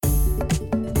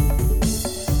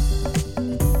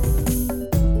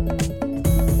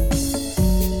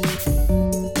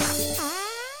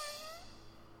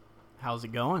How's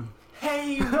it going?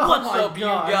 Hey, what's up, you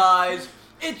guys?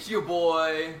 It's your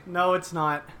boy. No, it's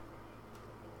not.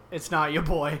 It's not your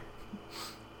boy.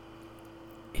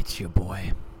 It's your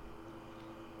boy,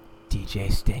 DJ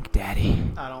Stink Daddy.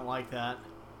 I don't like that.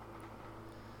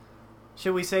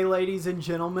 Should we say ladies and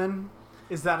gentlemen?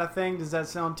 Is that a thing? Does that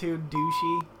sound too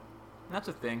douchey? That's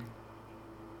a thing.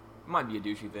 It might be a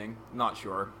douchey thing. Not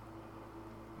sure.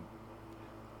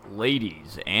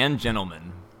 Ladies and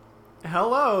gentlemen.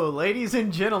 Hello, ladies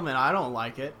and gentlemen. I don't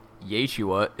like it.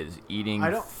 Yeshua is eating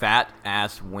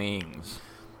fat-ass wings.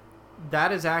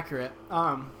 That is accurate.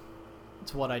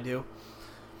 It's what I do.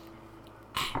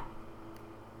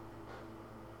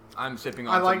 I'm sipping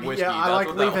on some whiskey. That's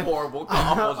what that horrible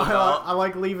cough was about. I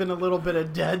like leaving a little bit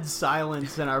of dead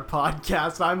silence in our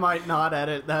podcast. I might not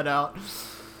edit that out.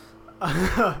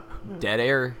 Dead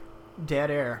air. Dead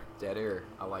air. Dead air.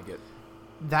 I like it.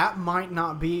 That might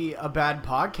not be a bad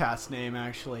podcast name,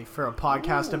 actually, for a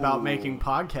podcast about making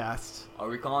podcasts. Are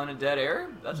we calling it Dead Air?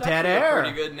 That's Dead actually Air. a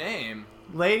pretty good name.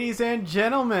 Ladies and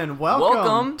gentlemen,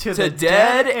 welcome to the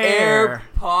Dead Air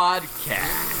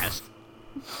Podcast.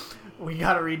 We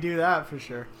gotta redo that for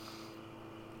sure.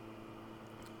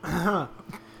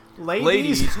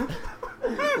 Ladies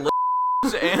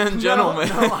and gentlemen.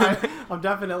 I'm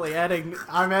definitely editing.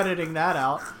 I'm editing that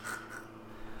out.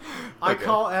 I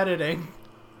call editing.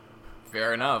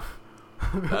 Fair enough.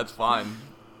 That's fine.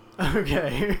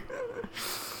 Okay.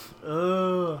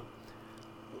 Now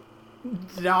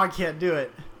I can't do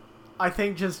it. I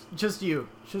think just you.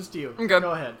 Just you. Okay.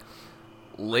 Go ahead.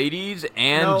 Ladies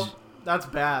and... No, that's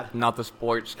bad. Not the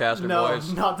sportscaster voice?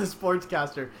 No, not the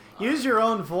sportscaster. Use your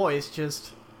own voice,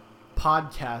 just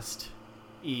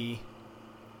podcast-y.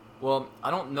 Well,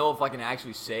 I don't know if I can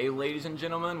actually say ladies and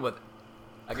gentlemen with...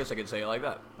 I guess I could say it like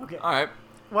that. Okay. All right.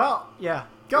 Well, yeah.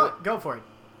 Go for it.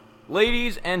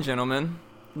 Ladies and gentlemen.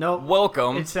 Nope.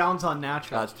 Welcome. It sounds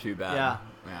unnatural. That's too bad. Yeah.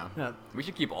 Yeah. We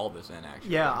should keep all this in,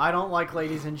 actually. Yeah, I don't like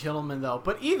ladies and gentlemen, though.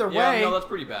 But either way... Yeah, no, that's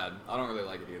pretty bad. I don't really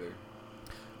like it either.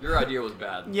 Your idea was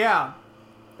bad. Yeah.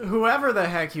 Whoever the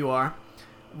heck you are,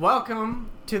 welcome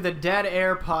to the Dead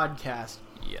Air Podcast.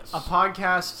 Yes. A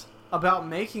podcast about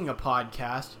making a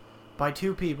podcast by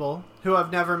two people who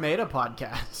have never made a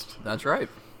podcast. That's right.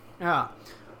 Yeah.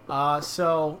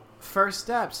 So, first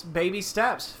steps, baby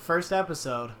steps, first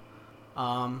episode.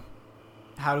 How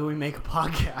do we make a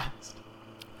podcast?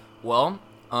 Well,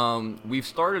 we've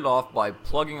started off by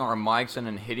plugging our mics in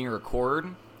and hitting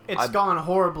record. It's gone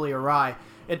horribly awry.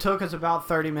 It took us about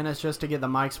 30 minutes just to get the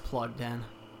mics plugged in.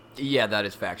 Yeah, that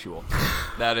is factual.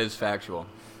 That is factual.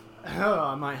 Oh,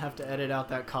 I might have to edit out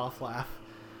that cough laugh.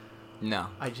 No.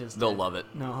 They'll They'll love it.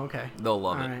 No, okay. They'll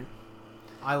love it. All right.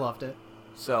 I loved it.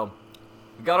 So,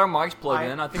 we got our mics plugged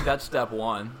in. I think that's step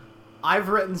one. I've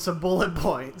written some bullet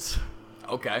points.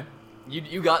 Okay.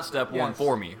 You got step one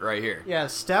for me right here. Yeah,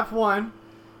 step one,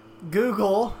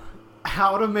 Google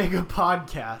how to make a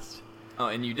podcast. Oh,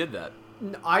 and you did that.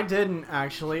 I didn't,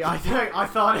 actually. I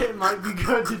thought it might be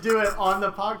good to do it on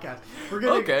the podcast. We're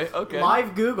gonna Okay.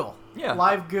 Live Google. Yeah.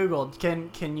 Live Google.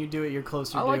 Can you do it? You're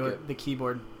closer to the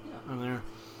keyboard. Yeah. Over there.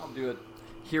 I'll do it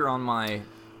here on my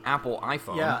Apple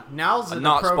iPhone. Yeah. Now's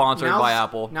not sponsored by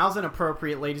Apple. Now's an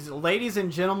appropriate, ladies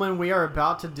and gentlemen. We are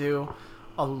about to do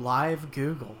a live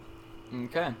Google.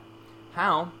 Okay.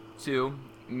 How to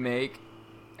make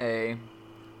a,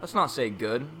 let's not say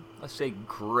good, let's say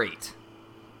great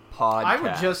podcast. I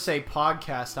would just say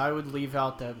podcast. I would leave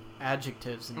out the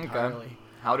adjectives entirely. Okay.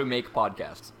 How to make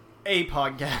podcasts. A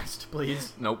podcast,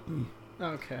 please. Nope.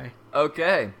 Okay.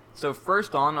 Okay. So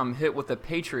first on, I'm hit with a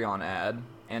Patreon ad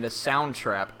and a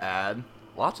Soundtrap ad.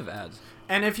 Lots of ads.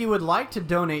 And if you would like to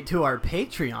donate to our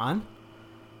Patreon...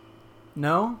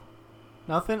 No?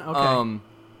 Nothing? Okay.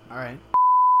 All right.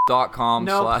 .com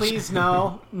No, please,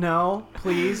 no. No,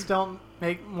 please don't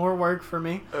make more work for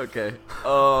me. Okay.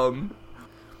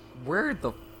 Where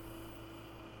the...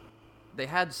 They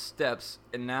had steps,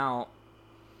 and now...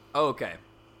 Oh, okay.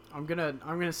 I'm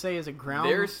gonna say as a ground...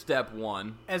 There's step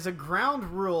one. As a ground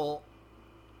rule,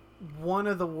 one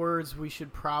of the words we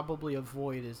should probably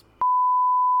avoid is...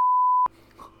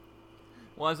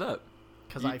 Why is that?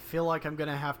 Because I feel like I'm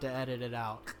gonna have to edit it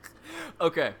out.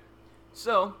 Okay.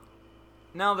 So...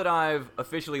 Now that I've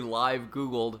officially live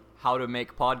Googled how to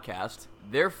make podcasts,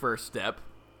 their first step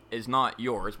is not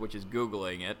yours, which is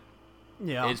Googling it,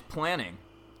 is planning,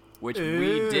 which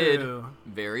we did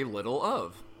very little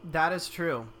of. That is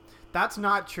true. That's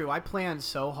not true. I planned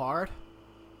so hard.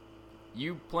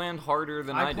 You planned harder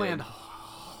than I did. I planned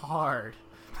hard.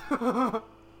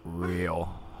 Real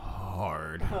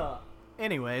hard.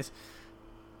 Anyways.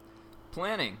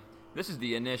 Planning. This is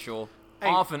the initial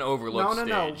often overlooked stage.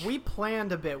 No. We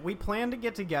planned a bit. We planned to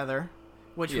get together,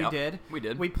 which we did. We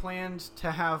did. We planned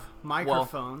to have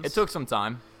microphones. Well, it took some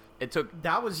time. It took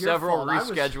that was your several fault.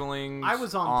 reschedulings. I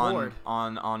was on board.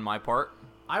 On my part.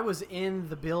 I was in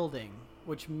the building,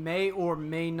 which may or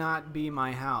may not be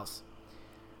my house.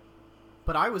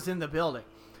 But I was in the building.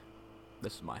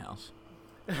 This is my house.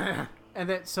 And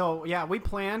then, we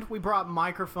planned. We brought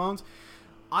microphones.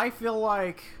 I feel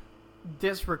like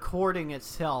this recording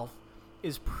itself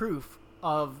is proof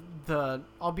of the,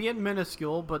 albeit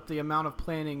minuscule, but the amount of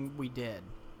planning we did.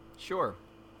 Sure.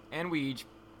 And we each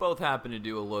both happen to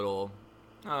do a little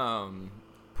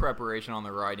preparation on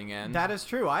the writing end. That is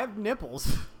true. I have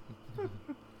nipples.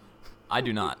 I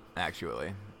do not,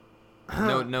 actually.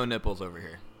 No nipples over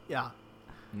here. Yeah.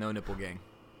 No nipple gang.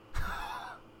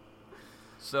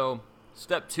 So,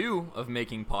 step 2 of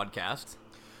making podcasts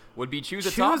would be choose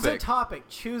a topic.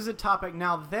 Choose a topic.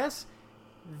 Now, this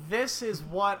is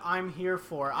what I'm here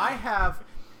for. I have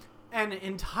an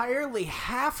entirely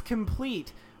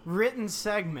half-complete written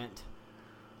segment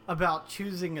about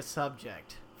choosing a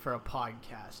subject for a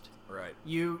podcast. Right.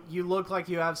 You look like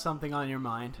you have something on your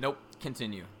mind. Nope.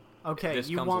 Continue. Okay. This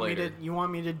you comes want later.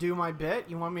 me to do my bit?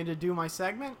 You want me to do my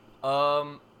segment?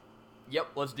 Yep.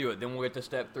 Let's do it. Then we'll get to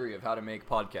step 3 of how to make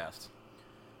podcasts.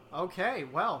 Okay.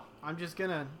 Well, I'm just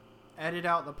gonna edit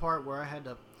out the part where I had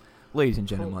to. Ladies and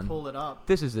gentlemen, pull it up.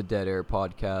 This is the Dead Air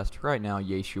podcast. Right now,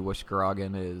 Yeshua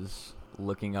Scroggin is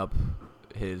looking up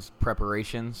his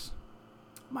preparations.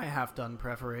 My half-done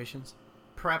preparations.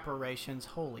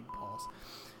 Holy balls.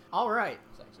 All right.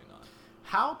 It's actually not.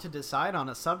 How to decide on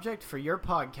a subject for your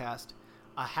podcast.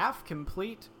 A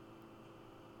half-complete...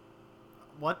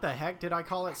 What the heck did I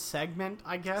call it? Segment,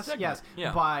 I guess? Segment, yes.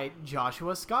 yeah. By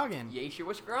Joshua Scoggin.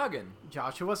 Yeshua Scroggin.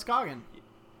 Joshua Scoggin.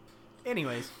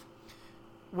 Anyways,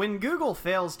 when Google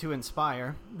fails to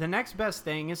inspire, the next best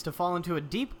thing is to fall into a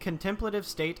deep contemplative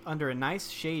state under a nice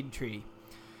shade tree.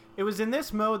 It was in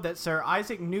this mode that Sir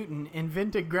Isaac Newton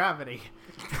invented gravity.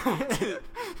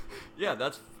 Yeah,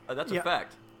 that's a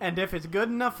fact. And if it's good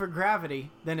enough for gravity,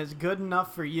 then it's good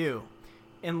enough for you.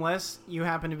 Unless you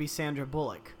happen to be Sandra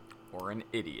Bullock. Or an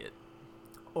idiot.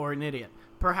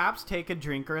 Perhaps take a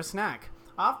drink or a snack.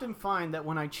 I often find that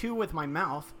when I chew with my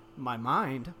mouth, my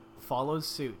mind follows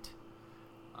suit.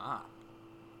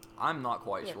 I'm not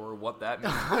quite sure what that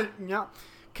means. Yeah.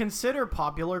 Consider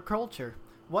popular culture.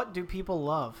 What do people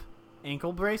love?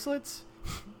 Ankle bracelets?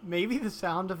 Maybe the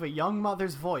sound of a young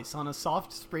mother's voice on a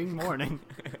soft spring morning.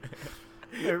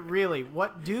 Really,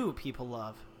 what do people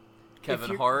love?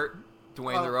 Kevin Hart,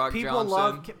 Dwayne The Rock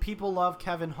Johnson. People love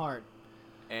Kevin Hart.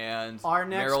 And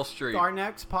Meryl Streep. Our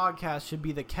next podcast should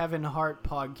be the Kevin Hart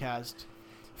podcast.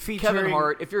 Kevin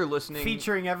Hart, if you're listening.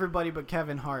 Featuring everybody but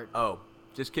Kevin Hart. Oh,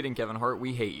 just kidding, Kevin Hart.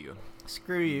 We hate you.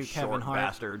 Screw you, Kevin Hart.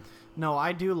 Bastard. No,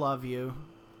 I do love you.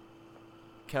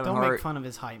 Kevin Don't Hart, make fun of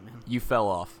his height, man. You fell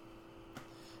off.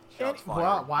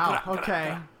 Wow.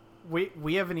 Okay.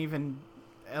 We haven't even.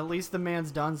 At least the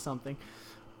man's done something.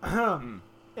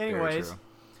 Anyways,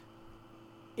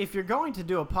 if you're going to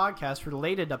do a podcast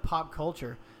related to pop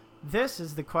culture, this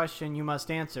is the question you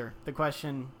must answer. The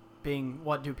question being,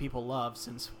 what do people love?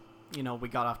 Since we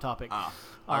got off topic. I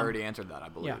already answered that, I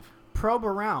believe. Yeah. Probe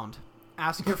around.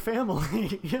 Ask your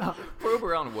family. Yeah. Probe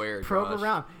around where? Probe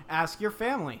around. Ask your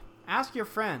family. Ask your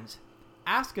friends.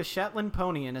 Ask a Shetland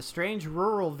pony in a strange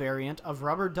rural variant of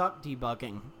rubber duck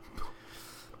debugging.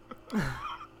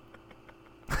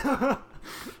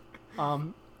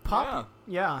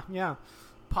 Yeah.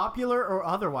 Popular or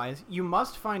otherwise, you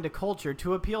must find a culture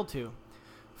to appeal to.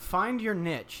 Find your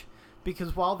niche,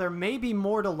 because while there may be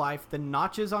more to life than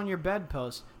notches on your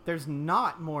bedpost, there's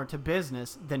not more to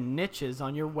business than niches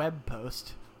on your web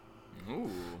post.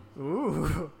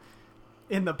 Ooh.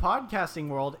 In the podcasting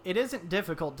world, it isn't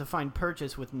difficult to find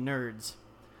purchase with nerds.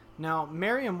 Now,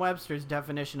 Merriam-Webster's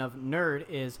definition of nerd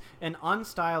is an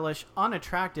unstylish,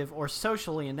 unattractive, or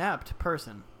socially inept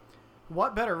person.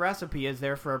 What better recipe is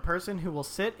there for a person who will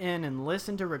sit in and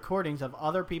listen to recordings of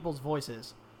other people's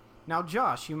voices? Now,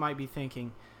 Josh, you might be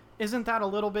thinking, isn't that a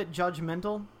little bit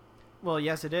judgmental? Well,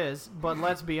 yes it is, but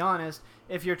let's be honest,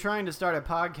 if you're trying to start a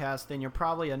podcast, then you're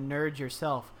probably a nerd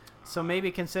yourself. So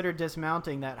maybe consider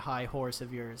dismounting that high horse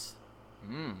of yours.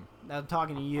 I'm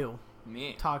talking to you.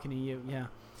 Me. Talking to you, yeah.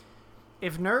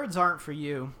 If nerds aren't for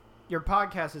you, your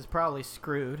podcast is probably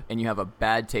screwed. And you have a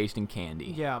bad taste in candy.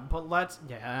 Yeah, but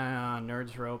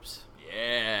Nerds Ropes.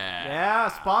 Yeah. Yeah,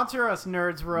 sponsor us,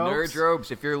 Nerds Ropes. Nerds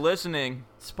Ropes, if you're listening.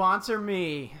 Sponsor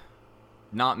me.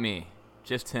 Not me.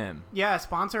 Just him. Yeah,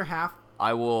 sponsor half.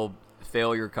 I will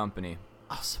fail your company.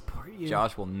 I'll support you.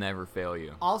 Josh will never fail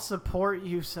you. I'll support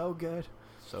you so good.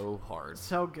 So hard.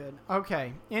 So good.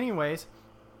 Okay. Anyways,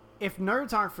 if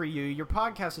nerds aren't for you, your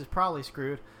podcast is probably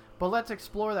screwed. But let's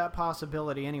explore that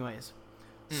possibility anyways.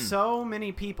 So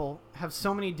many people have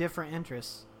so many different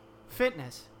interests.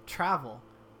 Fitness, travel,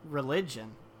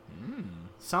 religion.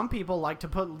 Some people like to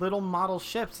put little model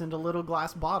ships into little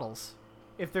glass bottles.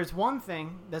 If there's one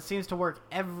thing that seems to work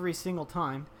every single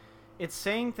time, it's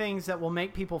saying things that will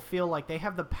make people feel like they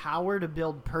have the power to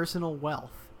build personal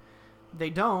wealth. They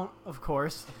don't, of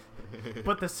course,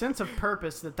 but the sense of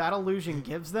purpose that illusion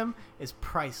gives them is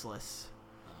priceless.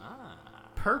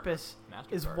 Purpose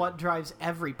is what drives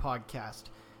every podcast,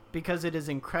 because it is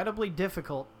incredibly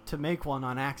difficult to make one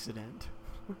on accident.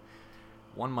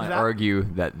 One might argue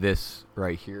that this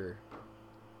right here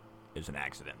is an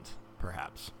accident,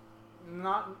 perhaps.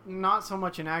 Not so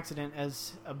much an accident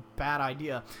as a bad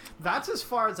idea. That's as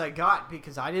far as I got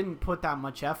because I didn't put that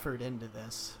much effort into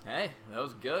this. Hey, that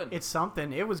was good. It's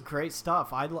something. It was great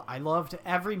stuff. I loved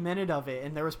every minute of it,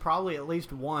 and there was probably at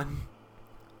least one.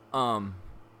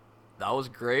 That was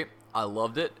great. I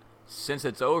loved it. Since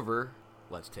it's over,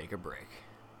 let's take a break.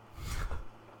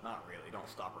 Not really. Don't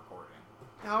stop recording.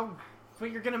 Oh,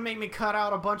 but you're gonna make me cut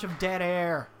out a bunch of dead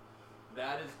air.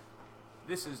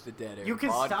 This is the Dead Air You can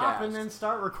podcast. stop and then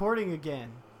start recording again.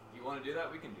 You want to do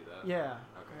that? We can do that. Yeah.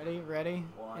 Okay. Ready?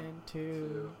 1, and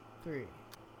 2, 3.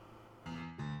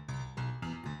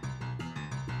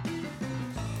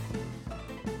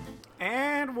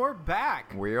 And we're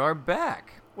back We are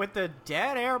back. with the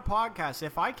Dead Air podcast.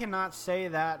 If I cannot say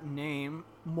that name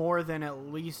more than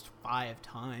at least 5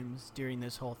 times during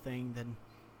this whole thing, then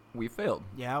We failed.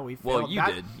 yeah, we failed. Well, you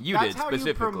did. You that's did how specifically.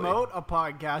 you promote a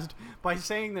podcast, by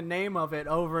saying the name of it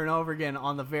over and over again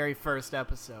on the very first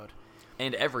episode.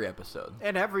 And every episode.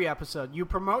 In every episode, you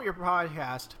promote your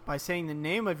podcast by saying the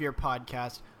name of your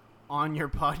podcast on your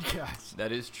podcast.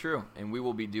 That is true. And we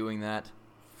will be doing that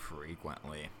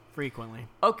frequently.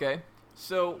 Okay.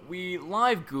 So we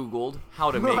live Googled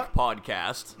how to make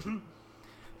podcast.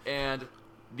 And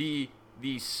the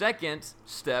second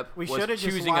step was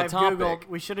choosing a topic.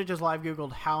 We should have just live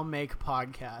Googled how make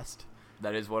podcast.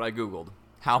 That is what I Googled.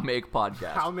 How make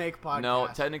podcast. How make podcast. No,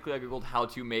 technically I Googled how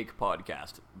to make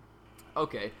podcast.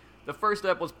 Okay. The first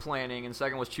step was planning, and the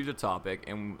second was choose a topic,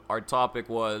 and our topic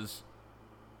was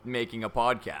making a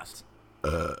podcast.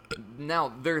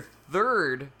 Now, their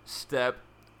third step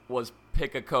was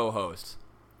pick a co-host.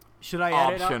 Should I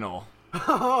edit Optional.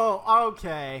 Oh,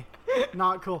 okay.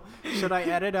 Not cool. Should I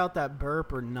edit out that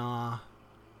burp or nah?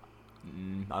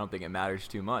 I don't think it matters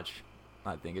too much.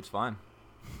 I think it's fine.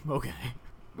 Okay.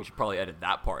 We should probably edit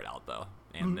that part out, though,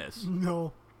 and this.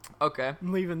 No. Okay.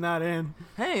 I'm leaving that in.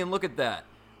 Hey, and look at that.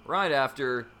 Right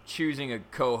after choosing a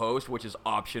co-host, which is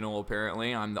optional,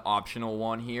 apparently. I'm the optional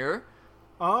one here.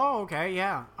 Oh, okay,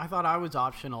 yeah. I thought I was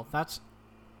optional. That's...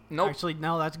 Nope. Actually,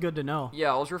 no, that's good to know.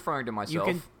 Yeah, I was referring to myself.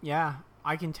 You can... Yeah,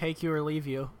 I can take you or leave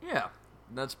you. Yeah,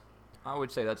 I would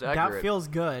say that's accurate. That feels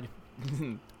good.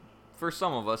 For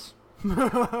some of us.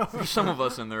 For some of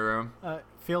us in the room.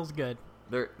 Feels good.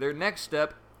 Their next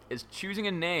step is choosing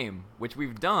a name, which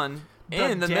we've done The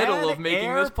in the middle of Dead making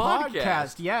Air this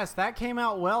podcast. Yes, that came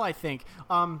out well, I think.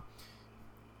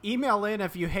 Email in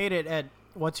if you hate it at...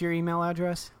 What's your email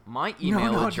address? My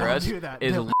email address don't do that.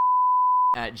 is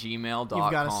 @gmail.com.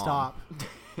 You've got to stop.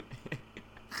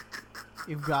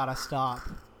 You've got to stop.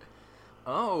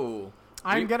 Oh.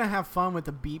 I'm going to have fun with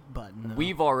the beep button, though.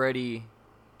 We've already...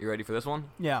 You ready for this one?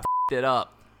 Yeah. It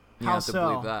up. You How have to so?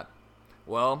 believe that.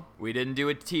 Well, we didn't do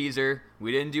a teaser.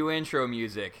 We didn't do intro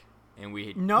music. And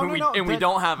we we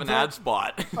don't have an ad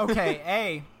spot. Okay,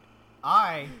 A,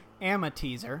 I am a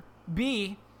teaser.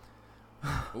 B...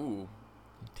 Ooh.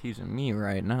 You're teasing me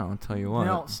right now, I'll tell you what.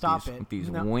 No, stop it. With these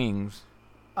No. wings.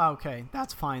 Okay,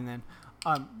 that's fine then.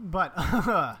 But...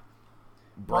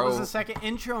 Bro. What was the second?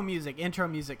 Intro music.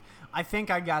 I think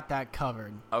I got that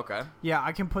covered. Okay. Yeah,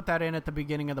 I can put that in at the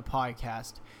beginning of the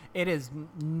podcast. It is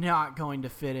not going to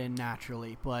fit in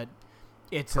naturally, but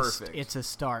it's Perfect. It's a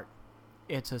start.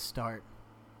 It's a start.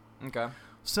 Okay.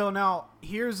 So now,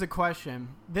 here's the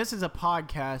question. This is a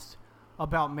podcast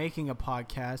about making a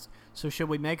podcast, so should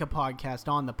we make a podcast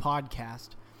on the podcast?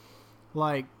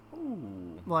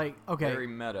 Okay. Very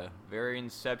meta. Very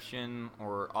Inception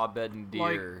or Abed and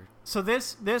Deer. So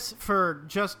this for,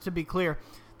 just to be clear,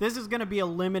 this is going to be a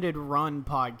limited run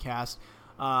podcast.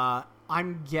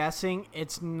 I'm guessing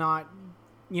it's not...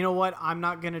 You know what? I'm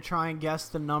not going to try and guess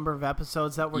the number of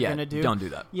episodes that we're going to do. Don't do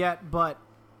that. Yet, but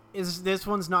this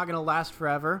one's not going to last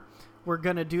forever. We're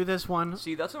going to do this one.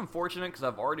 See, that's unfortunate because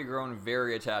I've already grown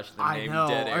very attached to the I name know.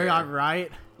 Dead Air.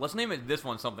 Right? Let's name it this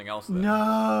one something else then.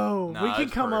 No. Nah, we can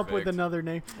it's come up with perfect. another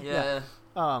name. Yeah.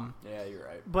 Yeah, you're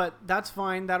right. But that's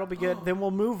fine. That'll be good. Then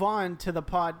we'll move on to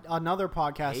another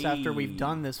podcast after we've Hey.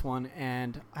 done this one,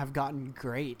 and I've gotten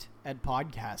great at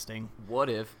podcasting. What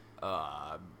if,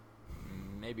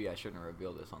 maybe I shouldn't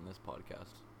reveal this on this podcast.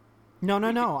 No.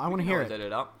 I want to hear Edit it.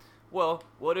 it out. Well,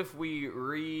 what if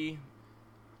we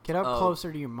Get up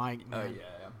closer to your mic, man.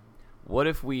 yeah. What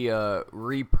if we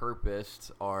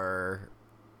repurposed our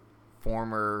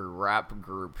former rap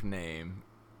group name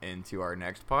into our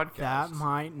next podcast? That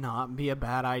might not be a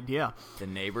bad idea. The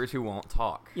Neighbors Who Won't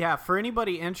Talk. Yeah, for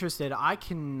anybody interested, I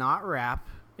cannot rap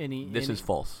This is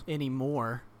false.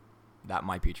 anymore. That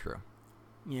might be true.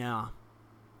 Yeah.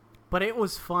 But it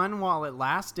was fun while it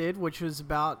lasted, which was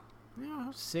about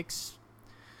 6,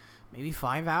 maybe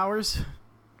 5 hours.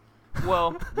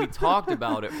 Well, we talked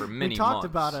about it for many months. We talked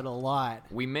about it a lot.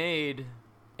 We made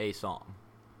a song.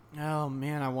 Oh,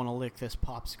 man, I want to lick this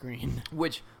pop screen.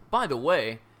 Which, by the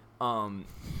way,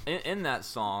 in that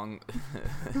song,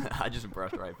 I just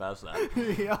brushed right past that.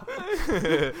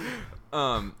 Yeah.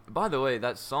 By the way,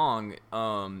 that song,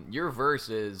 your verse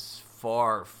is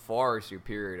far, far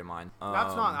superior to mine.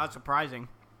 That's not that surprising.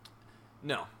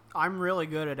 No. I'm really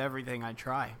good at everything I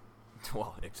try.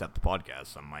 Well, except the podcast,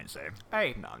 some might say.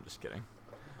 Hey. No, I'm just kidding.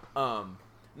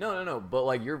 No. But,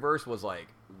 like, your verse was, like,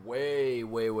 way,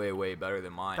 way, way, way better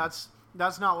than mine.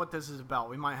 That's not what this is about.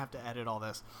 We might have to edit all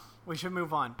this. We should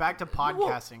move on. Back to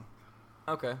podcasting.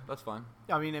 Okay, that's fine.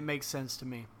 I mean, it makes sense to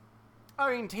me.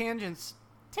 I mean, tangents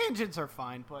are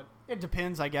fine, but it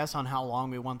depends, I guess, on how long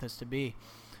we want this to be.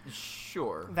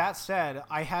 Sure. That said,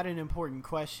 I had an important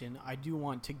question I do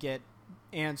want to get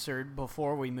answered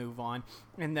before we move on,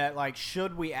 and that, like,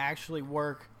 should we actually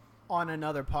work on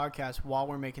another podcast while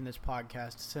we're making this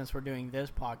podcast, since we're doing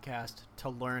this podcast to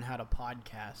learn how to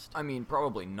podcast? I mean,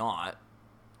 probably not.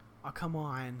 Oh, come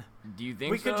on. Do you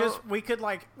think We could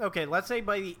okay, let's say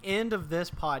by the end of this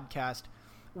podcast,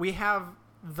 we have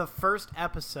the first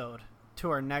episode to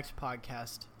our next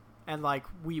podcast, and, like,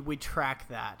 we track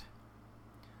that.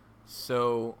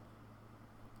 So,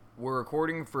 we're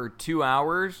recording for 2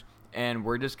 hours, and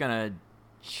we're just going to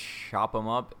chop them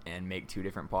up and make 2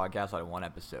 different podcasts out of one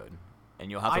episode. And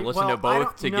you'll have to listen to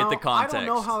both to get the context. I don't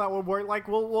know how that would work. Like,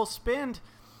 we'll spend,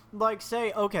 like,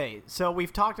 say, okay, so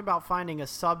we've talked about finding a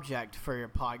subject for your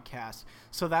podcast.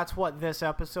 So that's what this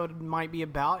episode might be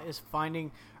about, is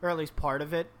finding, or at least part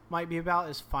of it might be about,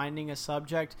 is finding a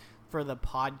subject for the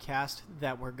podcast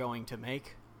that we're going to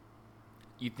make.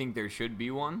 You think there should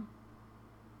be one?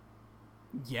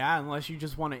 Yeah, unless you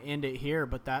just want to end it here,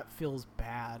 but that feels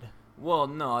bad. Well,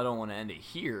 no, I don't want to end it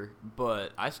here,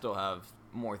 but I still have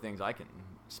more things I can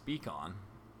speak on.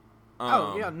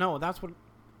 That's what...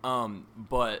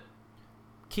 But...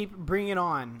 Bring it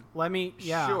on. Let me...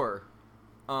 Yeah. Sure.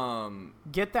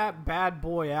 Get that bad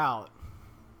boy out.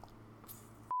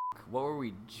 What were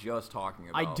we just talking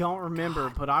about? I don't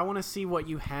remember, but I want to see what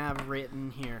you have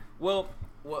written here. Well,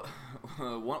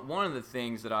 one of the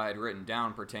things that I had written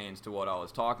down pertains to what I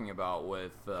was talking about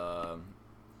with,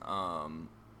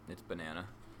 it's banana.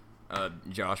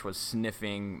 Josh was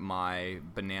sniffing my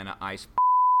banana ice.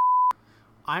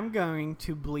 I'm going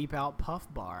to bleep out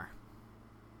Puff Bar.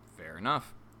 Fair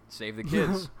enough. Save the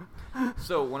kids.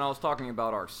 So when I was talking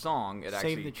about our song, it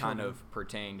actually kind of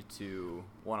pertained to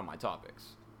one of my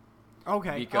topics.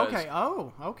 Okay.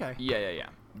 Okay. Yeah.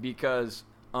 Because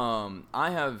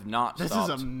I have not This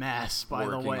stopped is a mess, by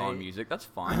the way. working on music. That's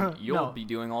fine. You'll be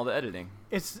doing all the editing.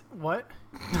 It's what?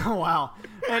 Wow.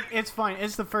 It's fine.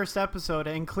 It's the first episode,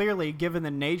 and clearly, given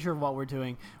the nature of what we're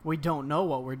doing, we don't know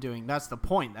what we're doing. That's the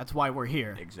point. That's why we're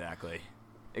here. Exactly.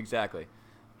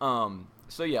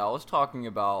 So yeah, I was talking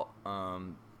about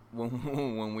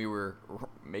when we were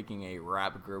making a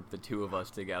rap group, the two of us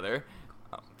together.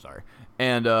 Oh, sorry.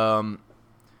 And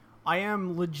I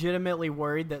am legitimately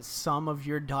worried that some of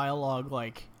your dialogue,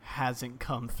 like, hasn't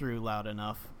come through loud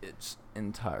enough. It's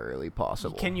entirely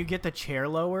possible. Can you get the chair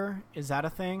lower? Is that a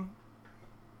thing?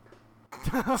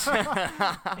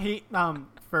 He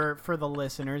for the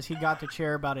listeners, he got the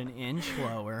chair about an inch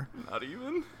lower. Not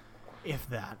even? If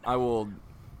that. I'll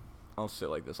sit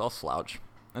like this. I'll slouch.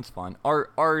 That's fine.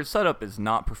 Our setup is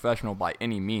not professional by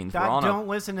any means. We're on don't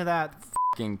listen to that.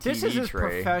 Fucking TV This is as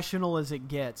tray. professional as it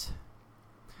gets.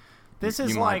 This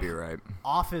is you like might be right.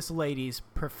 Office Ladies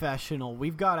professional.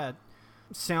 We've got a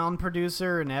sound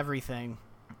producer and everything.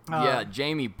 Yeah,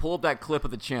 Jamie, pull up that clip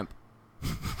of the chimp.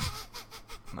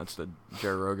 That's the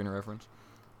Joe Rogan reference.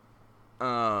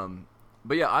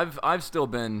 But yeah, I've still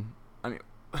been. I mean,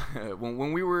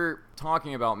 when we were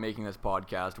talking about making this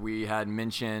podcast, we had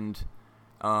mentioned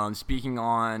speaking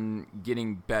on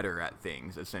getting better at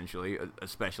things, essentially,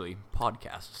 especially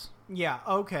podcasts. Yeah.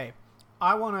 Okay.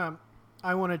 I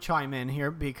wanna chime in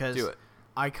here because Do it.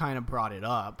 I kind of brought it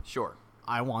up. Sure.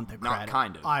 I want the credit. Not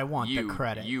kind of. I want the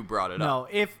credit. You brought it up. No,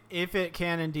 if it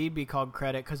can indeed be called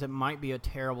credit, because it might be a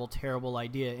terrible, terrible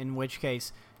idea. In which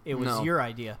case, it was your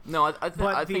idea. No,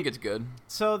 I think it's good.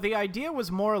 So the idea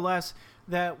was more or less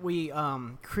that we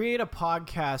create a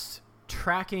podcast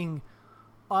tracking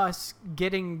us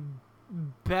getting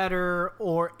better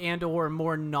or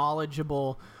more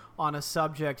knowledgeable on a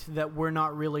subject that we're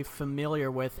not really familiar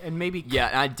with, and maybe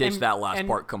and I ditched that last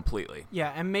part completely.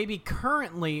 Yeah, and maybe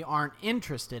currently aren't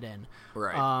interested in.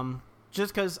 Right.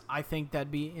 Just because I think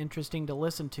that'd be interesting to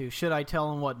listen to. Should I tell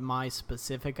them what my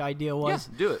specific idea was?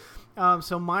 Yeah, do it.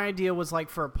 So my idea was like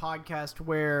for a podcast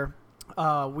where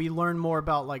we learn more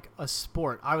about like a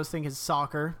sport. I was thinking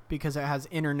soccer because it has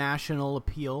international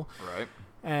appeal. Right.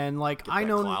 And like I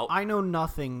know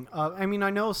nothing. I mean, I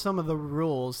know some of the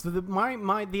rules.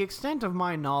 The extent of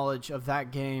my knowledge of that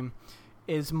game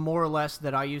is more or less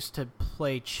that I used to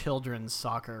play children's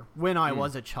soccer when I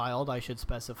was a child. I should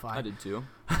specify. I did too.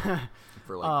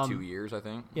 For like 2 years, I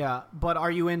think. Yeah, but are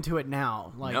you into it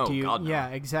now? Like, no, do you? God, no. Yeah,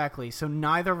 exactly. So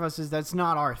neither of us is. That's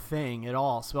not our thing at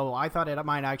all. So I thought it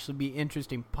might actually be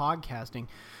interesting podcasting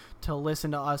to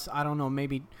listen to us. I don't know,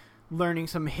 maybe learning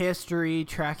some history,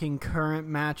 tracking current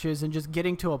matches, and just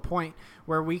getting to a point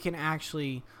where we can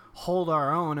actually hold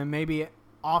our own and maybe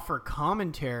offer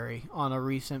commentary on a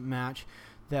recent match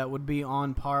that would be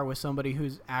on par with somebody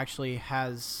who's actually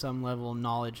has some level of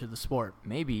knowledge of the sport.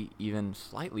 Maybe even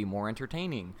slightly more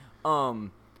entertaining.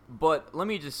 But let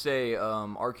me just say,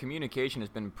 our communication has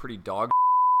been pretty dog.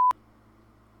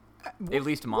 At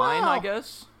least mine, I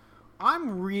guess. I'm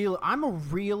a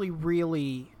really,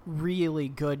 really, really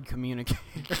good communicator.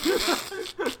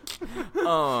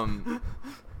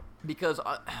 Because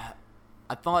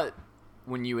I thought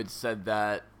when you had said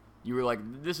that, you were like,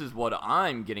 this is what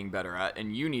I'm getting better at,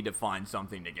 and you need to find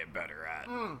something to get better at.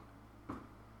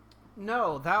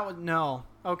 No.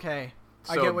 Okay.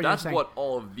 So I get what you're saying. that's what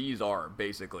all of these are,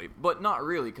 basically. But not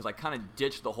really, because I kind of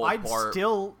ditched the whole part.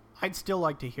 I'd still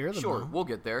like to hear them. Sure, we'll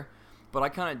get there. But I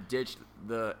kind of ditched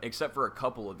except for a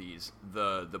couple of these,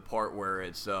 the part where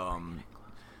it's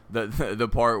the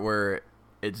part where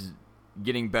it's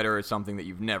getting better at something that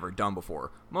you've never done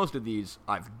before. Most of these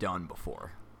I've done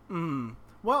before.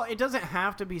 Well, it doesn't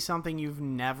have to be something you've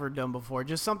never done before.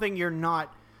 Just something you're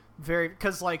not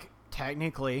because like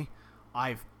technically,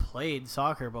 I've played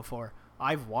soccer before.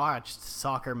 I've watched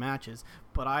soccer matches,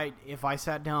 but if I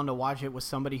sat down to watch it with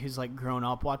somebody who's like grown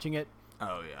up watching it.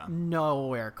 Oh, yeah.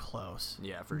 Nowhere close.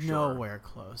 Yeah, for sure. Nowhere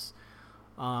close.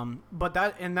 But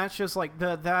that's just like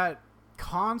that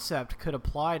concept could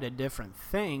apply to different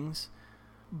things.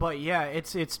 But yeah,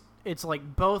 it's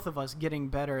like both of us getting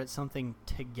better at something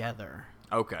together.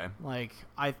 Okay. Like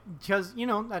because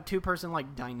that 2-person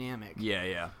like dynamic.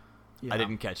 Yeah. I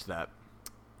didn't catch that.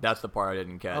 That's the part I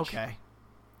didn't catch. Okay.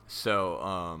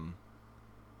 So,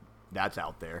 that's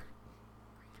out there.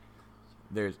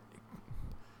 There's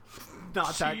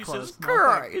not that Jesus close.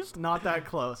 Christ. Not that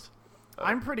close.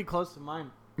 I'm pretty close to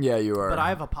mine. Yeah, you are. But I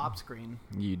have a pop screen.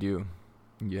 You do.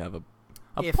 You have a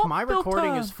if pop my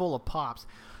recording filter. is full of pops,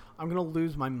 I'm going to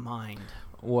lose my mind.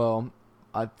 Well,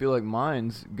 I feel like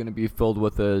mine's going to be filled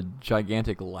with a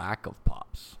gigantic lack of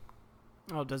pops.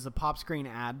 Oh, does the pop screen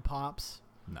add pops?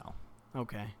 No.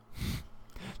 Okay.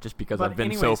 Just because I've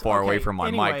been so far away from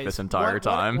my mic this entire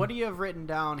time. What do you have written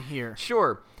down here?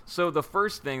 Sure. So the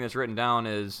first thing that's written down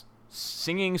is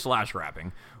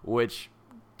singing/rapping, which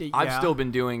I've still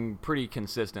been doing pretty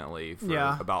consistently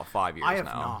for about 5 years now. I have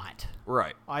not.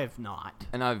 Right. I have not.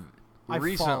 And I've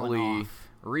recently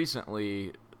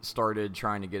started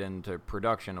trying to get into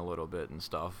production a little bit and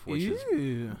stuff, which has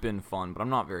been fun, but I'm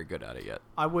not very good at it yet.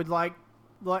 I would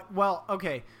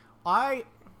okay. I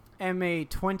am a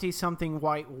 20-something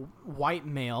white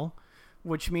male,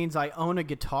 which means I own a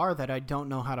guitar that I don't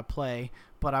know how to play,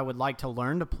 but I would like to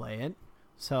learn to play it.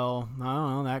 So, I don't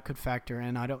know, that could factor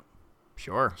in.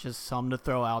 Sure. Just something to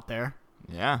throw out there.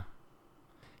 Yeah.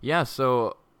 Yeah,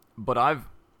 so, but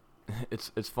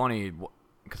it's funny,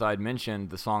 because I had mentioned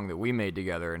the song that we made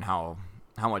together and how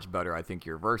much better I think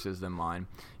your verse is than mine.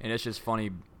 And it's just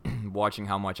funny watching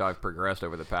how much I've progressed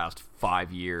over the past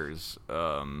 5 years,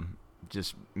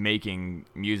 just making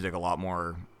music a lot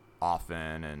more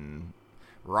often and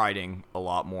writing a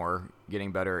lot more,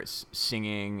 getting better at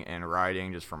singing and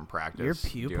writing just from practice. Your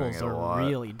pupils are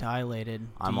really dilated.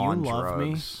 I'm Do you on love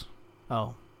drugs. Me?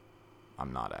 Oh.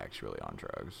 I'm not actually on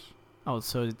drugs. Oh,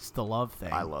 so it's the love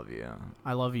thing. I love you.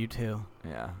 I love you too.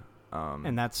 Yeah.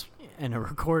 And that's in a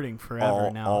recording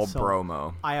forever now. All so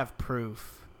bromo. I have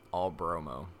proof. All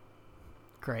bromo.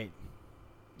 Great.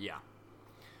 Yeah.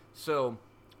 So,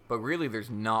 but really, there's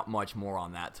not much more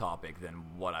on that topic than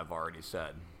what I've already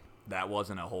said. That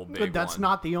wasn't a whole big one. But that's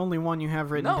not the only one you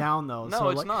have written down, though. No, so,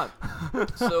 it's not.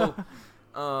 So,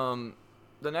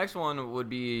 the next one would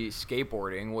be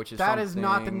skateboarding, which is that is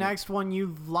not the next one,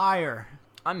 you liar.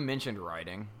 I mentioned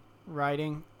writing.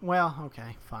 Writing? Well,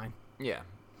 okay, fine. Yeah,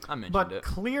 I mentioned but it. But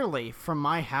clearly, from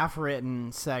my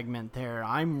half-written segment there,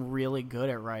 I'm really good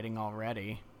at writing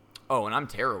already. Oh, and I'm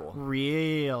terrible.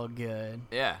 Real good.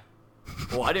 Yeah.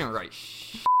 Well, I didn't write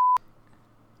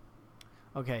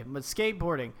Okay, but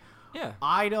skateboarding. Yeah.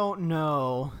 I don't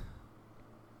know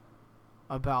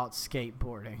about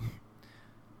skateboarding.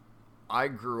 I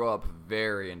grew up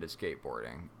very into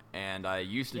skateboarding, and I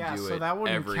used to do it every day. Yeah, so that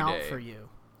wouldn't count for you.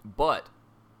 But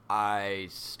I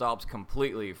stopped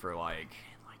completely for like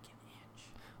an inch.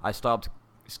 I stopped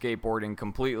skateboarding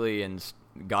completely and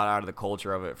got out of the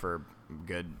culture of it for a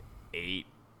good 8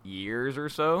 years or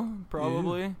so,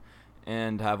 probably.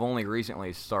 And have only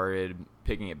recently started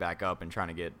picking it back up and trying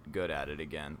to get good at it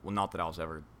again. Well, not that I was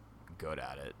ever good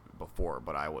at it before,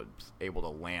 but I was able to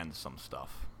land some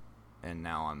stuff. And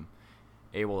now I'm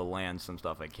able to land some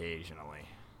stuff occasionally.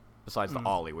 Besides the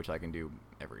ollie, which I can do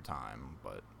every time,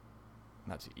 but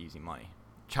that's easy money.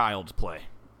 Child's play.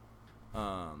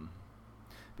 But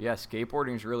yeah,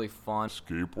 skateboarding's really fun.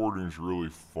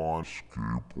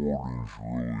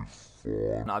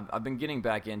 I've been getting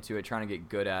back into it, trying to get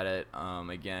good at it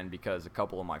again, because a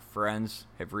couple of my friends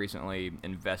have recently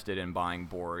invested in buying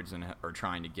boards and are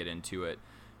trying to get into it.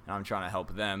 And I'm trying to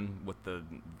help them with the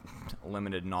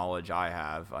limited knowledge I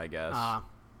have, I guess.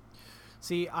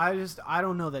 See, I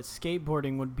don't know that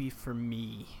skateboarding would be for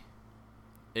me.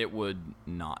 It would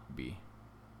not be.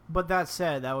 But that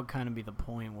said, that would kind of be the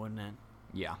point, wouldn't it?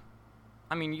 Yeah.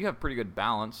 I mean, you have pretty good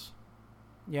balance.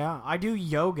 Yeah, I do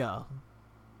yoga.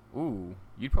 Ooh,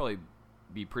 you'd probably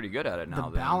be pretty good at it now.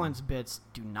 The balance bits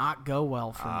do not go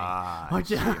well for me.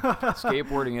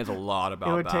 Skateboarding is a lot about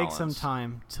balance. It would take some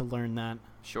time to learn that.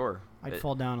 Sure. I'd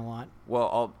fall down a lot.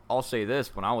 Well, I'll say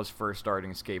this. When I was first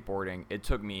starting skateboarding, it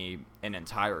took me an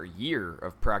entire year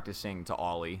of practicing to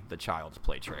ollie, the child's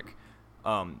play trick.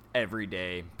 Every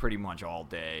day, pretty much all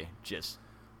day, just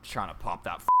trying to pop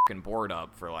that fucking board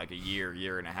up for like a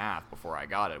year and a half before I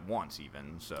got it once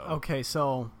even. So okay,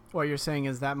 so what you're saying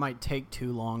is that might take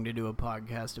too long to do a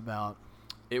podcast about.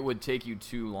 It would take you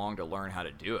too long to learn how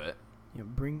to do it. Yeah,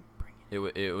 bring it.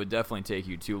 It would definitely take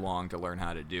you too long to learn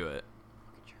how to do it.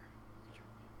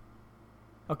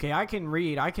 Okay, I can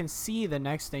read. I can see the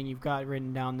next thing you've got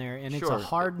written down there, and sure. It's a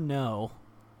hard no.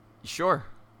 Sure.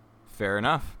 Fair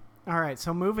enough. All right,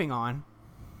 so moving on.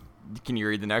 Can you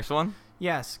read the next one?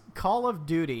 Yes, Call of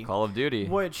Duty. Call of Duty.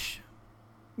 Which,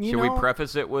 Should we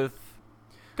preface it with...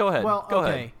 Go ahead. Well, Go okay.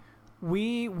 ahead.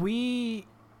 We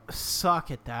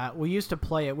suck at that. We used to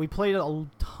play it. We played a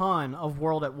ton of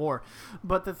World at War.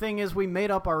 But the thing is, we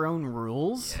made up our own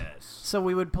rules. Yes. So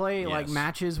we would play like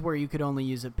matches where you could only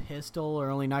use a pistol or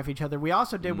only knife each other. We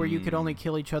also did where you could only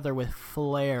kill each other with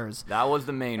flares. That was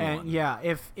the main one. Yeah,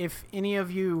 if any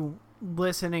of you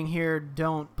listening here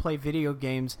don't play video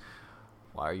games...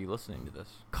 Why are you listening to this?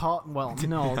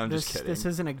 No, just kidding. This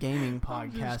isn't a gaming podcast.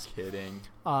 I'm just kidding.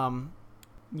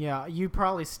 Yeah, you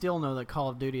probably still know that Call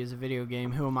of Duty is a video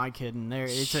game. Who am I kidding?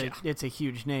 It's a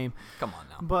huge name. Come on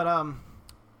now. But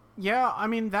yeah, I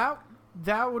mean that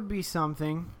would be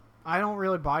something. I don't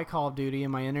really buy Call of Duty,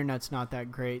 and my internet's not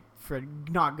that great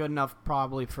not good enough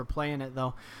probably for playing it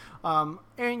though.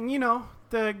 And you know,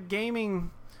 the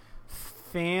gaming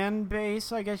fan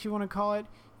base, I guess you want to call it,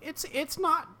 it's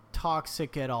not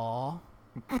toxic at all.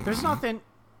 There's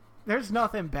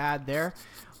nothing bad there.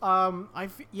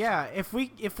 If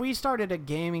we started a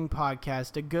gaming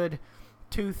podcast, a good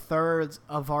 2/3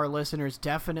 of our listeners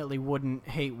definitely wouldn't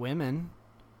hate women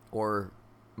or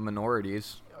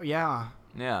minorities. Yeah.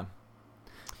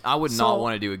 I would not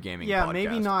want to do a gaming podcast. Yeah,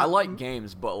 maybe not. I like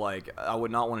games, but like I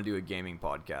would not want to do a gaming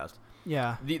podcast.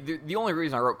 Yeah. The only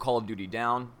reason I wrote Call of Duty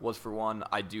down was, for one,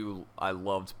 I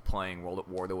loved playing World at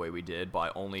War the way we did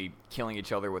by only killing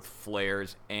each other with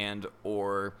flares and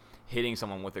or hitting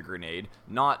someone with a grenade.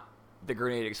 Not the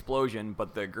grenade explosion,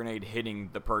 but the grenade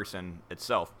hitting the person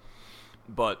itself.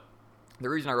 But the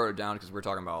reason I wrote it down is because we're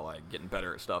talking about like getting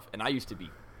better at stuff, and I used to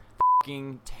be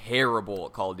fucking terrible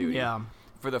at Call of Duty. Yeah.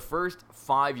 For the first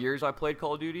 5 years I played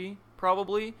Call of Duty,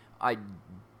 probably, I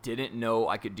didn't know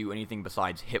I could do anything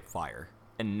besides hip fire,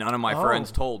 and none of my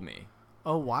friends told me.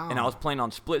 Oh, wow. And I was playing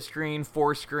on split screen,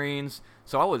 4 screens,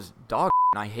 so I was dog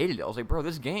and I hated it. I was like, bro,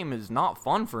 this game is not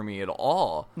fun for me at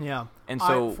all. Yeah. And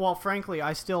so... well, frankly,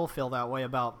 I still feel that way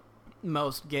about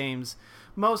most games.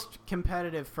 Most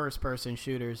competitive first-person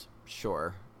shooters.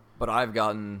 Sure. But I've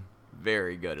gotten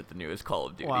very good at the newest Call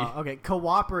of Duty. Wow, okay.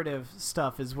 Cooperative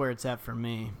stuff is where it's at for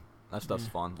me. That stuff's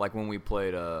fun. Like when we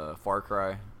played Far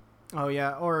Cry. Oh,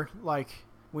 yeah. Or, like,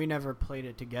 we never played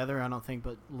it together, I don't think,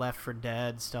 but Left 4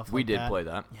 Dead, stuff like that. We did play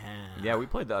that. Yeah. Yeah, we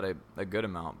played that a good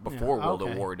amount. Before World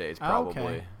of War days, probably.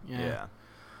 Okay. Yeah.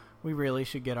 We really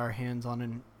should get our hands on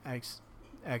an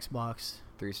Xbox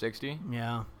 360?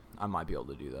 Yeah. I might be able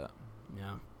to do that.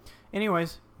 Yeah.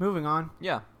 Anyways, moving on.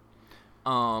 Yeah.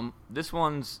 This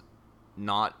one's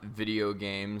not video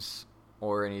games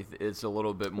or anything. It's a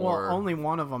little bit more... Well, only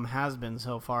one of them has been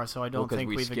so far, so I don't think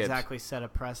we've skipped... exactly set a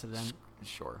precedent.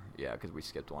 Sure. Yeah, because we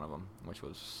skipped one of them, which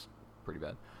was pretty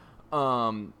bad.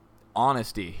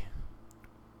 Honesty.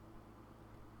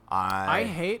 I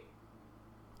hate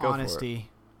honesty.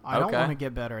 I don't want to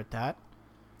get better at that.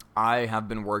 I have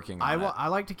been working on it. I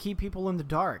like to keep people in the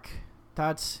dark.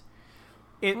 That's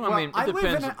it. Well, I mean, it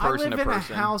depends person to person. I live in a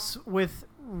house with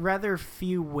rather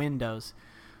few windows.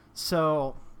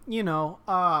 So,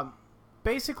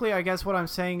 basically, I guess what I'm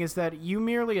saying is that you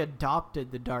merely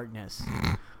adopted the darkness.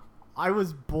 I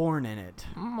was born in it.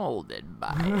 Molded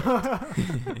by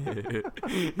it.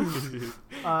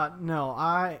 No,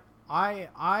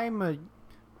 I'm a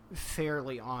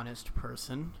fairly honest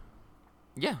person.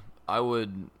 Yeah, I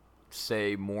would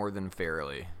say more than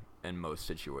fairly in most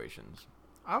situations.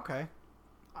 Okay.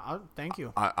 Thank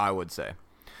you. I would say.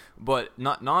 But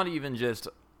not even just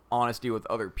honesty with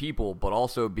other people, but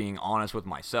also being honest with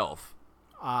myself.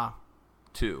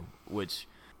 Too, which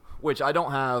I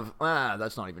don't have.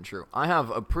 That's not even true. I have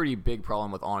a pretty big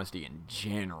problem with honesty in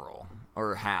general,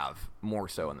 or have more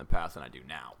so in the past than I do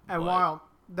now. And while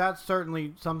that's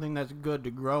certainly something that's good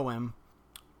to grow in,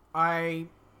 I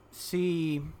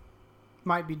see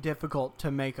might be difficult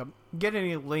to get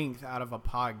any length out of a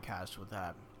podcast with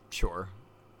that. Sure.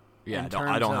 Yeah,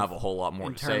 I don't have a whole lot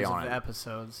more to say on it. In terms of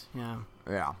episodes, yeah.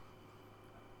 Yeah.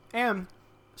 And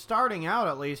starting out,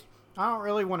 at least, I don't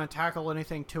really want to tackle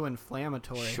anything too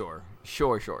inflammatory. Sure.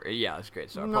 Yeah, that's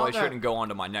great. So I probably shouldn't go on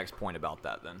to my next point about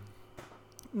that then.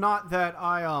 Not that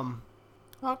I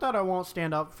won't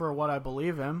stand up for what I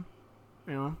believe in,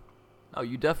 Oh,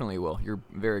 you definitely will. You're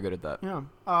very good at that.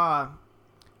 Yeah.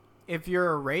 If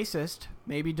you're a racist,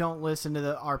 maybe don't listen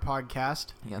to our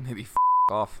podcast. Yeah, maybe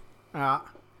off.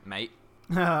 Mate.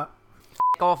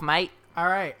 Off, mate. All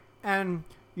right. And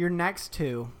your next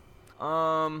two.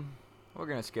 We're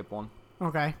going to skip one.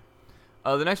 Okay.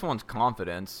 The next one's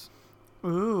confidence.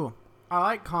 Ooh, I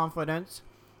like confidence.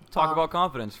 Talk about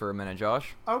confidence for a minute,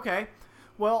 Josh. Okay.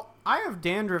 Well, I have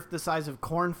dandruff the size of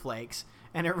cornflakes,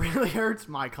 and it really hurts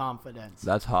my confidence.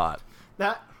 That's hot.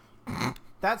 That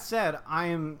said, I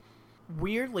am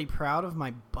weirdly proud of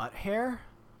my butt hair.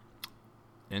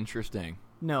 Interesting.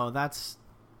 No, that's...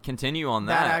 Continue on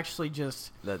that. That actually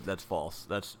just... That's false.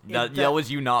 That was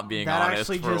you not being honest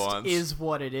for once. That actually just is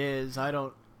what it is. I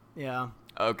don't... Yeah.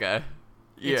 Okay.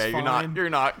 Yeah, you're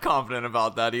not confident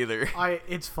about that either.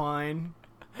 It's fine.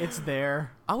 It's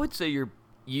there. I would say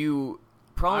you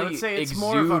probably I would say it's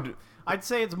I'd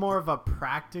say it's more of a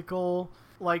practical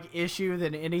issue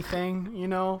than anything,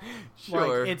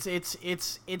 Sure. Like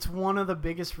it's one of the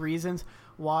biggest reasons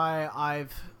why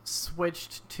I've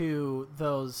switched to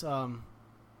those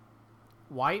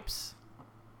wipes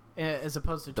as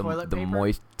opposed to toilet paper. The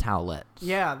moist towelettes.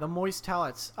 Yeah, the moist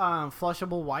towelettes.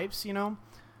 Flushable wipes,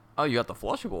 Oh, you got the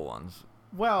flushable ones.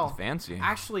 Well, that's fancy.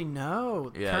 Actually,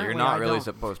 no. Yeah, you're not really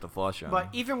supposed to flush them. But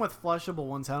even with flushable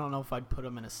ones, I don't know if I'd put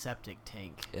them in a septic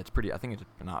tank. It's pretty. I think it's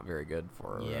not very good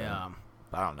for. Yeah.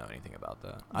 I don't know anything about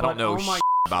that. I don't know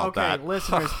about that. Okay,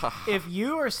 listeners, if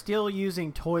you are still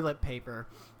using toilet paper,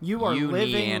 you are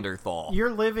living Neanderthal.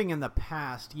 You're living in the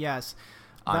past. Yes.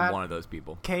 I'm one of those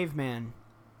people. Caveman.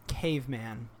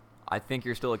 I think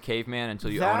you're still a caveman until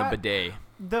you own a bidet.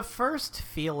 The first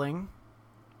feeling,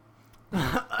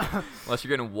 unless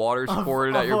you're getting water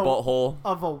squirted at your butthole,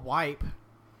 of a wipe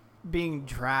being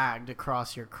dragged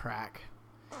across your crack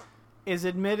is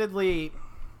admittedly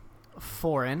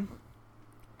foreign.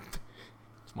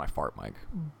 It's my fart mic.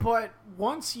 But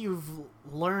once you've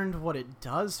learned what it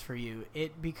does for you,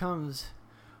 it becomes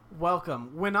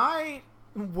welcome. When I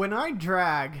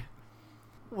drag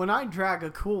a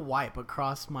cool wipe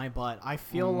across my butt, I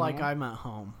feel like I'm at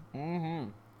home. Mm-hmm.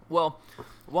 Well,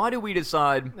 why do we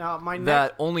decide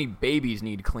that only babies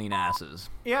need clean asses?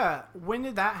 Yeah, when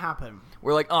did that happen?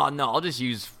 We're like, oh no, I'll just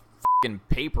use f***ing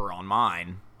paper on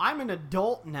mine. I'm an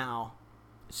adult now.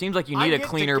 It seems like you need a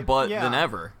cleaner butt than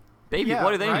ever. Baby,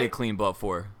 what do they need a clean butt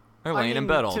for? They're laying in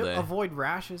bed all day. To avoid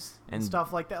rashes and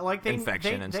stuff like that. Like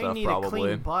infection and stuff, they need probably. a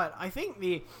clean butt. I think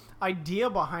the idea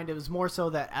behind it was more so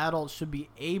that adults should be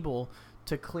able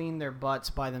to clean their butts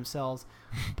by themselves,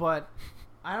 but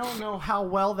I don't know how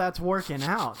well that's working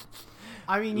out.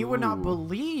 I mean, you would not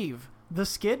believe the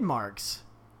skid marks.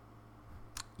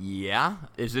 Yeah?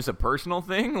 Is this a personal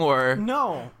thing, or...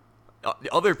 No.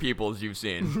 Other people's you've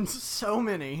seen? So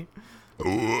many.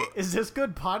 Is this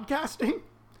good podcasting?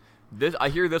 I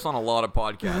hear this on a lot of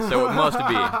podcasts, so it must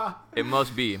be. It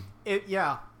must be.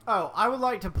 Yeah. Oh, I would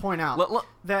like to point out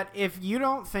that if you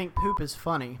don't think poop is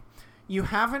funny, you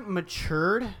haven't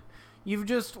matured. You've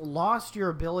just lost your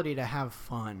ability to have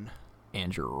fun.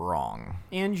 And you're wrong.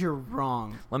 And you're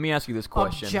wrong. Let me ask you this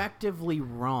question. Objectively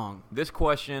wrong. This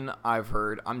question I've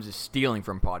heard, I'm just stealing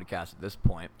from podcasts at this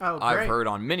point. Oh, great. I've heard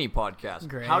on many podcasts.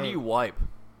 Great. How do you wipe?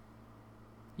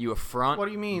 You a front, what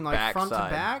do you mean, like front side?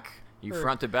 To back? You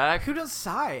front to back? Who does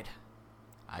side?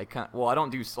 I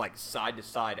don't do like side to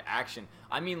side action.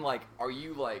 I mean, like, are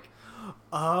you like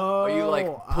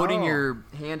putting your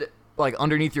hand like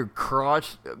underneath your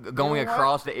crotch, going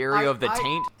across the area of the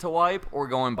taint to wipe, or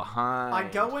going behind? I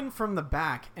go in from the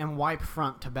back and wipe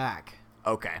front to back.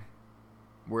 Okay.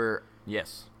 We're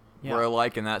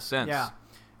alike in that sense. Yeah.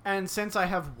 And since I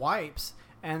have wipes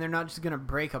and they're not just going to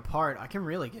break apart, I can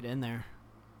really get in there.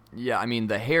 Yeah, I mean,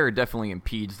 the hair definitely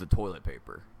impedes the toilet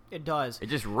paper. It does. It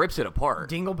just rips it apart.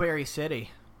 Dingleberry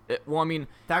City. Well, I mean...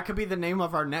 That could be the name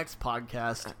of our next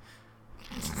podcast.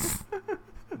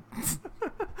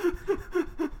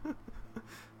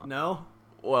 No?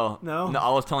 Well, no, I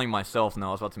was telling myself, I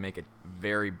was about to make a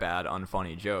very bad,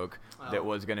 unfunny joke that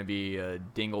was going to be a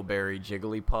Dingleberry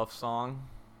Jigglypuff song.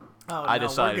 Oh, I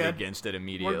decided against it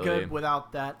immediately. We're good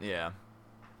without that. Yeah.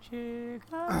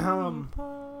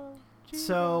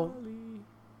 So,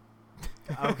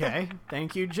 okay.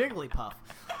 Thank you, Jigglypuff.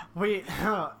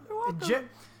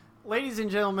 Ladies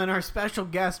and gentlemen, our special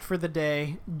guest for the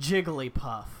day,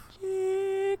 Jigglypuff.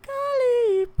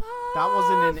 That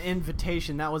wasn't an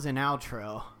invitation. That was an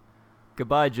outro.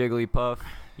 Goodbye, Jigglypuff.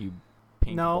 You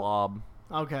pink blob.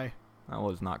 Okay. That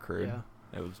was not crude.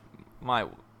 Yeah. It was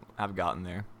I've gotten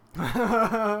there.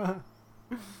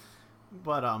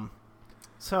 But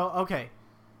so okay.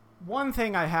 One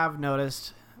thing I have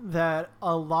noticed that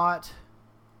a lot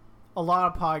of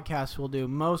podcasts will do,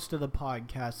 most of the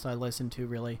podcasts I listen to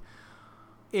really,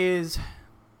 is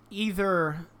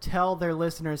either tell their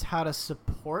listeners how to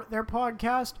support their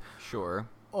podcast. Sure.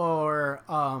 Or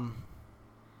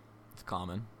it's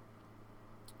common.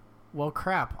 Well,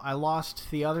 crap. I lost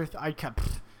the other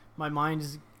my mind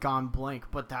has gone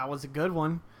blank, but that was a good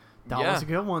one. That was a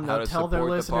good one. They'll tell their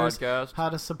listeners how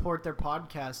to support their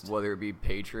podcast. Whether it be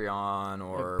Patreon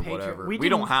or whatever. We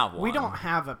don't have one. We don't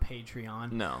have a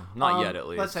Patreon. No, not yet at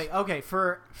least. Let's say, okay,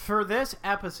 for this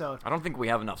episode. I don't think we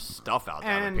have enough stuff out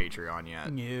there on Patreon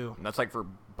yet. No. That's like for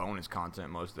bonus content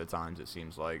most of the times, it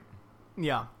seems like.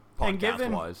 Yeah.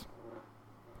 Podcast-wise.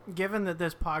 Given that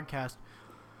this podcast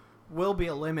will be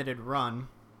a limited run,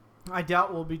 I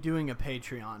doubt we'll be doing a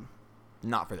Patreon.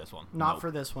 Not for this one. Not for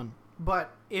this one.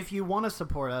 But if you want to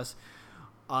support us,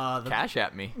 cash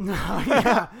at me.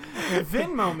 Yeah,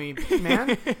 Venmo me,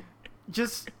 man.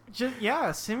 just send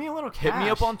me a little cash. Hit me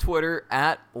up on Twitter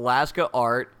at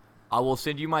LaskaArt. I will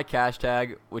send you my cash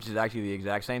tag, which is actually the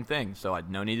exact same thing. So I had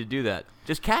no need to do that.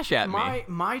 Just cash at me.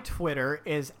 My Twitter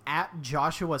is at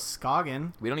Joshua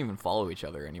Scoggin. We don't even follow each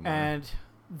other anymore. And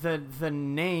the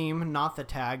name, not the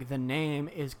tag, the name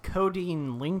is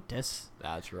Codeine Linctus.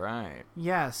 That's right.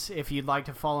 Yes, if you'd like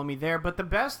to follow me there. But the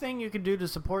best thing you can do to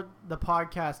support the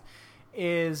podcast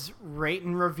is rate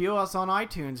and review us on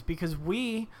iTunes, because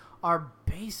we are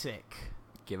basic.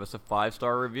 Give us a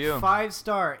 5-star review.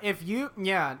 5-star. If you,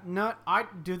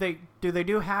 do they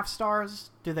do half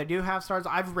stars? Do they do half stars?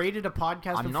 I've rated a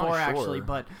podcast before, actually,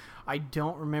 but I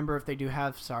don't remember if they do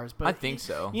half stars. But I think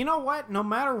so. You know what? No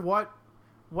matter what,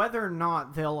 whether or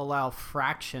not they'll allow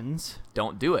fractions,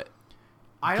 don't do it.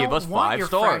 Give us 5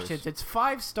 stars. Fractions. It's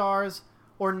 5 stars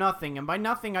or nothing. And by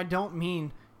nothing, I don't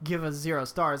mean give us 0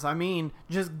 stars. I mean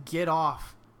just get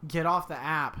off. Get off the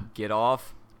app. Get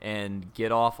off. And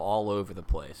get off all over the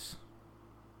place.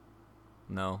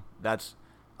 No,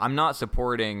 I'm not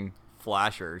supporting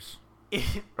flashers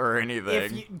or anything.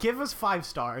 If you give us 5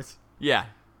 stars. Yeah,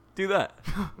 do that.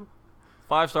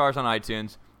 5 stars on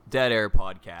iTunes. Dead Air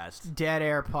Podcast. Dead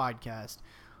Air Podcast.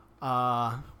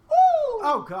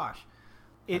 Oh gosh.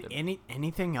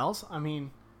 Anything else? I mean,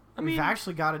 we've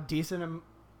actually got a decent.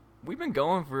 We've been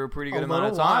going for a pretty good amount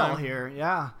of time. time While here,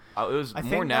 yeah. It was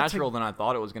more natural than I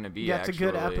thought it was going to be. That's a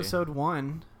good episode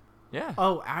 1. Yeah.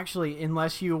 Oh, actually,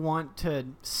 unless you want to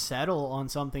settle on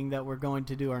something that we're going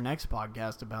to do our next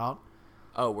podcast about.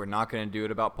 Oh, we're not going to do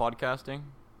it about podcasting?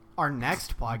 Our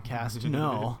next podcast,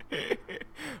 no.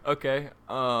 Okay.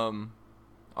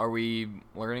 Are we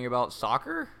learning about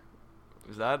soccer?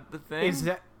 Is that the thing?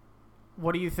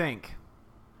 What do you think?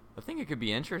 I think it could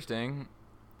be interesting.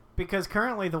 Because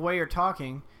currently, the way you're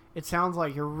talking, it sounds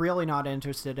like you're really not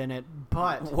interested in it,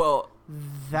 but... Well,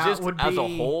 that just would be... as a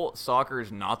whole, soccer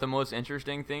is not the most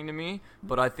interesting thing to me,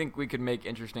 but I think we could make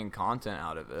interesting content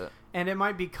out of it. And it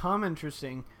might become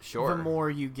interesting the more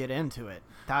you get into it.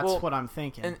 That's what I'm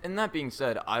thinking. And that being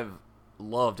said, I've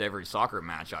loved every soccer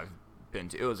match I've been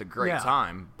to. It was a great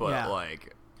time, but,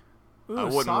 like, I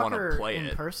wouldn't want to play it.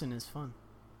 In person is fun.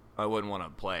 I wouldn't want to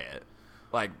play it.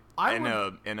 Like, I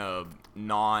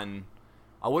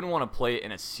wouldn't want to play it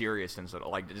in a serious sense.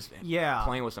 Like, just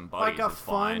playing with some buddies like a is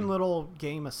fine. fun little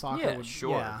game of soccer.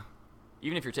 Yeah.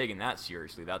 Even if you're taking that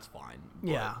seriously, that's fine.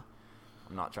 But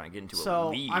I'm not trying to get into a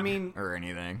league or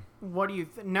anything. What do you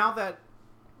now that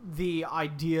the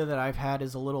idea that I've had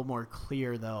is a little more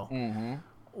clear, though? Mm-hmm.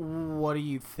 What do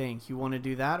you think? You want to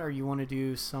do that, or you want to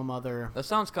do some other... That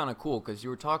sounds kind of cool, because you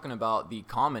were talking about the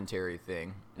commentary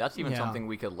thing. That's even something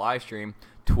we could live stream.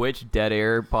 Twitch Dead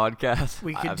Air podcast.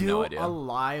 We could do a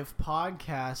live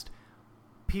podcast.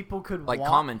 People could... Like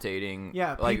commentating.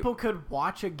 Yeah, people could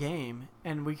watch a game,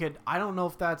 and we could... I don't know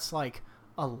if that's, like,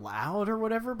 allowed or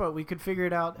whatever, but we could figure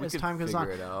it out as time goes on.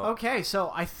 Okay,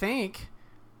 so I think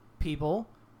people...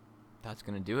 That's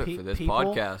going to do it for this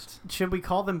podcast. Should we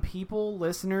call them people,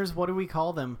 listeners? What do we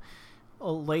call them?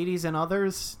 Ladies and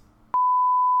others?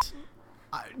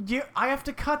 I have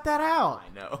to cut that out. I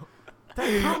know.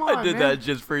 Come on, I did that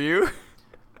just for you.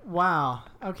 Wow.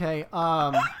 Okay.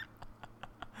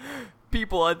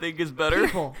 People, I think, is better.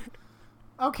 People.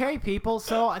 Okay, people.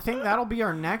 So I think that'll be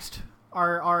our next...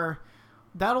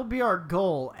 that'll be our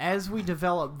goal as we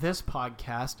develop this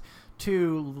podcast,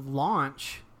 to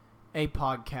launch a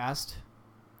podcast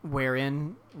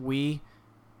wherein we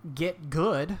get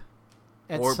good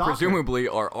at or soccer. Presumably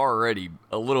are already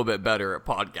a little bit better at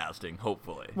podcasting,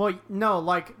 hopefully. Well, no,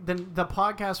 like the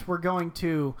podcast we're going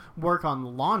to work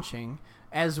on launching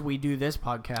as we do this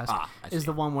podcast is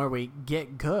the one where we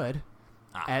get good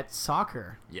at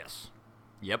soccer. Yes.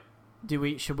 Yep.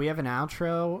 Should we have an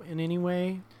outro in any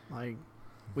way? Like,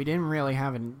 we didn't really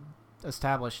have an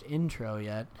established intro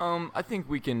yet. I think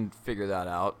we can figure that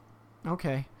out.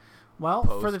 Okay. Well,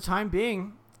 for the time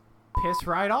being, piss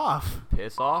right off.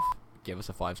 Piss off? Give us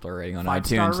a 5-star rating on iTunes.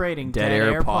 5-star rating. Dead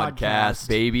Air Podcast,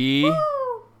 baby. Woo! That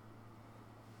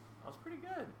was pretty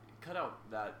good. Cut out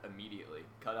that immediately.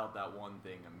 Cut out that one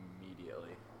thing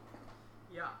immediately.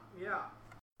 Yeah.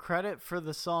 Credit for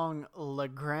the song Le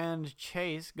Grand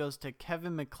Chase goes to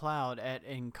Kevin MacLeod at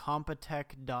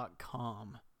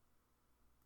Incompetech.com.